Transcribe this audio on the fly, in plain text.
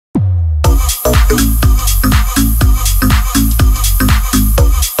Hello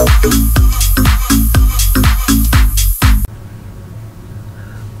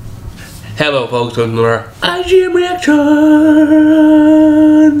folks, welcome to another IGM reaction.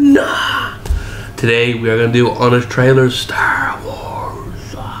 Today we are going to do honest trailers Star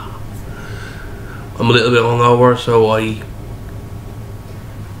Wars. I'm a little bit hungover, so I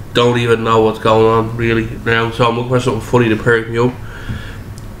don't even know what's going on really now, so I'm looking for something funny to perk me up.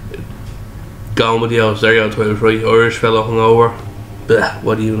 Going with the old stereotypes, right? Irish fella hungover. Blech,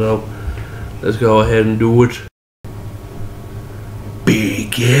 what do you know? Let's go ahead and do it.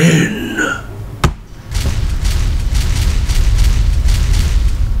 Begin.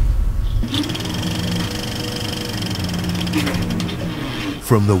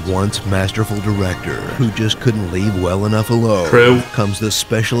 From the once masterful director who just couldn't leave well enough alone, True. comes the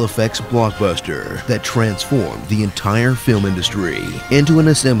special effects blockbuster that transformed the entire film industry into an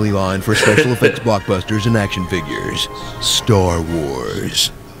assembly line for special effects blockbusters and action figures. Star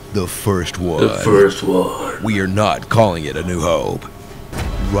Wars. The first one. The first one. We are not calling it A New Hope.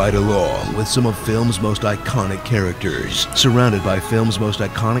 Right along with some of film's most iconic characters, surrounded by film's most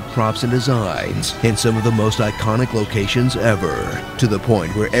iconic props and designs, in some of the most iconic locations ever, to the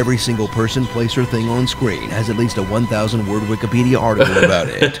point where every single person, place, or thing on screen has at least a 1,000-word Wikipedia article about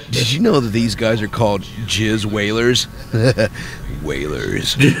it. Did you know that these guys are called Jizz Whalers?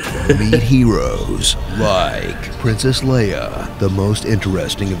 Whalers. Meet heroes like Princess Leia, the most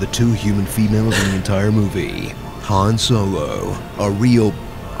interesting of the two human females in the entire movie. Han Solo, a real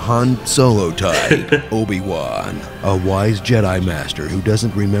Han Solo type. Obi-Wan, a wise Jedi Master who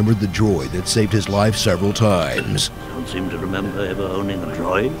doesn't remember the droid that saved his life several times. I don't seem to remember ever owning a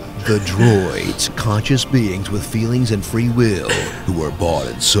droid. The droids, conscious beings with feelings and free will, who are bought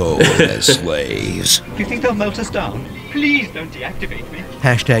and sold as slaves. You think they'll melt us down? Please don't deactivate me.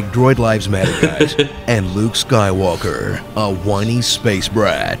 Hashtag Droid Lives Matter, guys. And Luke Skywalker, a whiny space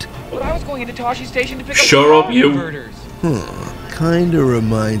brat. But I was going into Toshi Station to pick up Shut up, you. converters. Kinda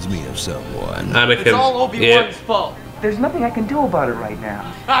reminds me of someone. Anakin. It's all Obi-Wan's Yep. fault. There's nothing I can do about it right now.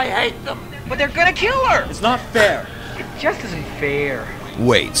 I hate them. But they're gonna kill her. It's not fair. It just isn't fair.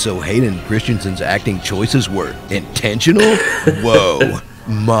 Wait, so Hayden Christensen's acting choices were intentional? Whoa,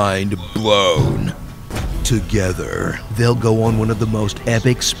 mind blown. Together, they'll go on one of the most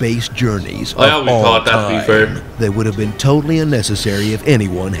epic space journeys I of always all thought that, to be time. fair. That would have been totally unnecessary if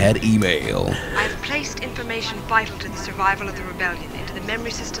anyone had email. I've placed information vital to the survival of the rebellion into the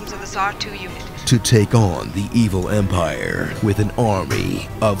memory systems of the SAR-2 unit. To take on the evil empire with an army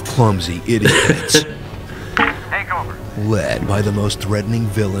of clumsy idiots. Take over. Led by the most threatening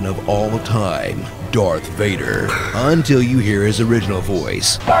villain of all time, Darth Vader, until you hear his original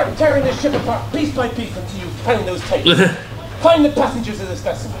voice. Start tearing this ship apart piece by piece until you find those tapes. Find the passengers of this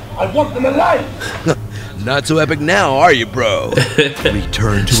vessel. I want them alive. Not so epic now, are you, bro?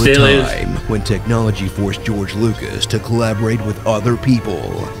 Return to Still a is. time when technology forced George Lucas to collaborate with other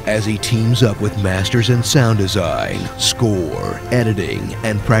people as he teams up with masters in sound design, score, editing,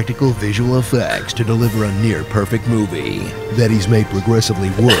 and practical visual effects to deliver a near-perfect movie that he's made progressively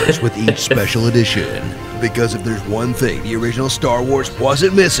worse with each special edition. Because if there's one thing the original Star Wars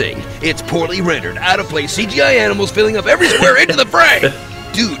wasn't missing, it's poorly rendered, out-of-place CGI animals filling up every square inch of the frame.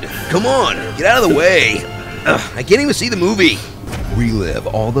 Dude, come on, get out of the way. Ugh, I can't even see the movie. Relive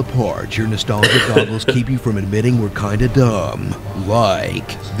all the parts your nostalgia goggles keep you from admitting were kinda dumb.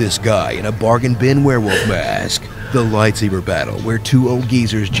 Like this guy in a bargain bin werewolf mask, the lightsaber battle where two old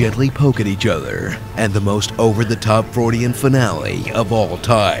geezers gently poke at each other, and the most over-the-top Freudian finale of all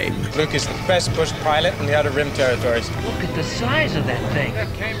time. Luke is the best bush pilot in the Outer Rim territories. Look at the size of that thing.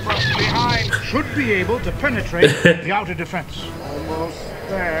 That came from behind. Should be able to penetrate the outer defense. Almost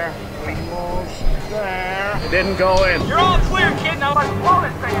there. Almost there. It didn't go in. You're all clear, kid. Now let's blow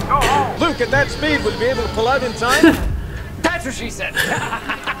this thing and go home. Luke, at that speed, would be able to pull out in time? That's what she said.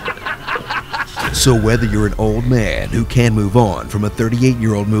 So whether you're an old man who can't move on from a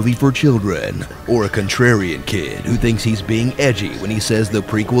 38-year-old movie for children, or a contrarian kid who thinks he's being edgy when he says the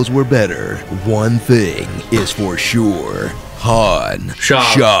prequels were better, one thing is for sure. Han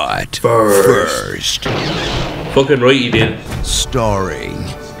shot first. Fucking right you did. Starring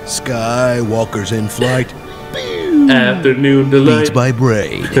Skywalker's in Flight, Afternoon Delight. Beats by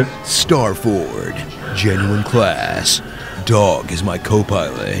Braid, Starford, Genuine Class, Dog is my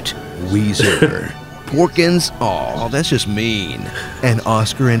co-pilot, Weezer, Porkins, aw, that's just mean, and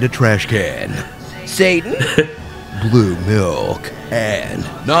Oscar and a trash can, Satan, Blue Milk, and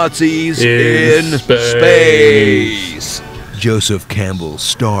Nazis in space. Joseph Campbell's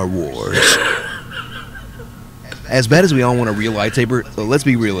Star Wars. As bad as we all want a real lightsaber, let's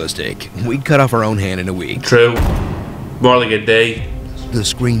be realistic. We'd cut off our own hand in a week. True. More like a day. The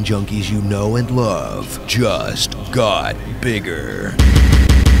screen junkies you know and love just got bigger.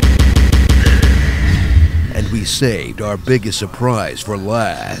 And we saved our biggest surprise for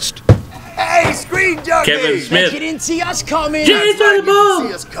last. Hey, screen junkies! Kevin Smith. You didn't see us coming. Jay's on the ball. You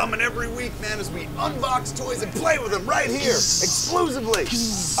see us coming every week, man, as we unbox toys and play with them right here, exclusively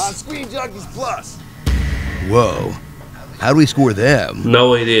on Screen Junkies Plus. Whoa. How do we score them?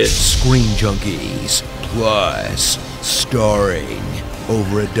 No idea. Screen Junkies Plus, starring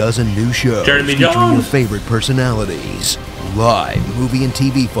over a dozen new shows Jeremy featuring Jones. your favorite personalities, live movie and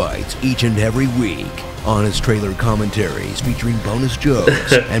TV fights each and every week, honest trailer commentaries featuring bonus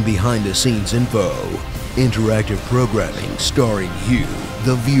jokes and behind-the-scenes info, interactive programming starring you,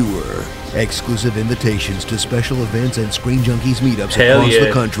 the viewer, exclusive invitations to special events and Screen Junkies meetups across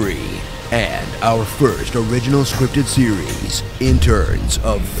the country, and our first original scripted series, Interns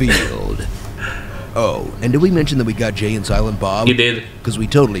of Field. Oh, and did we mention that we got Jay and Silent Bob? You did. Because we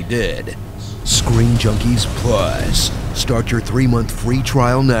totally did. Screen Junkies Plus. Start your 3-month free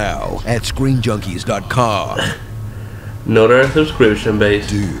trial now at screenjunkies.com. Another subscription base.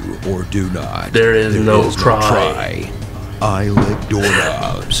 Do or do not. There is no try. I lick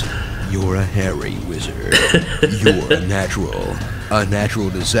doorknobs. You're a hairy wizard. You're a natural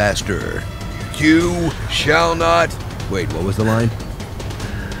disaster. You shall not... Wait, what was the line?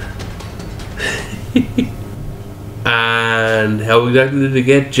 And how exactly did they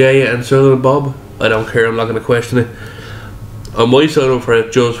get Jay and Silent Bob? I don't care, I'm not going to question it. I might sign up for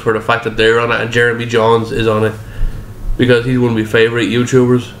it just for the fact that they're on it and Jeremy Jones is on it, because he's one of my favourite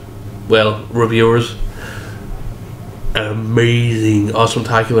YouTubers, well, reviewers. Amazing,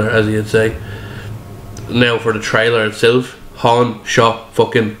 awesome-tacular, as you'd say. Now for the trailer itself, Han shot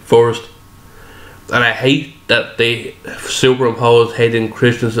fucking first. And I hate that they superimposed Hayden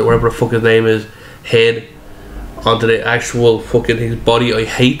Christensen, whatever the fuck his name is, head onto the actual fucking his body. I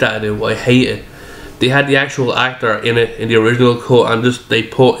hate that, I hate it. They had the actual actor in it in the original cut and just they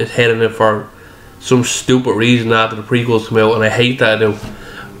put his head in it for some stupid reason after the prequels come out, and I hate that.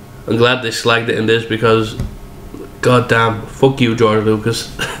 I'm glad they slagged it in this because goddamn, fuck you, George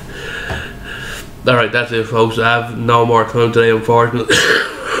Lucas. Alright, that's it folks. I have no more time today, unfortunately.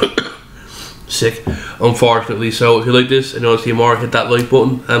 Sick, unfortunately. So if you like this and you want to see more, hit that like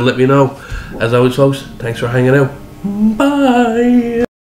button and let me know. As always folks, thanks for hanging out. Bye.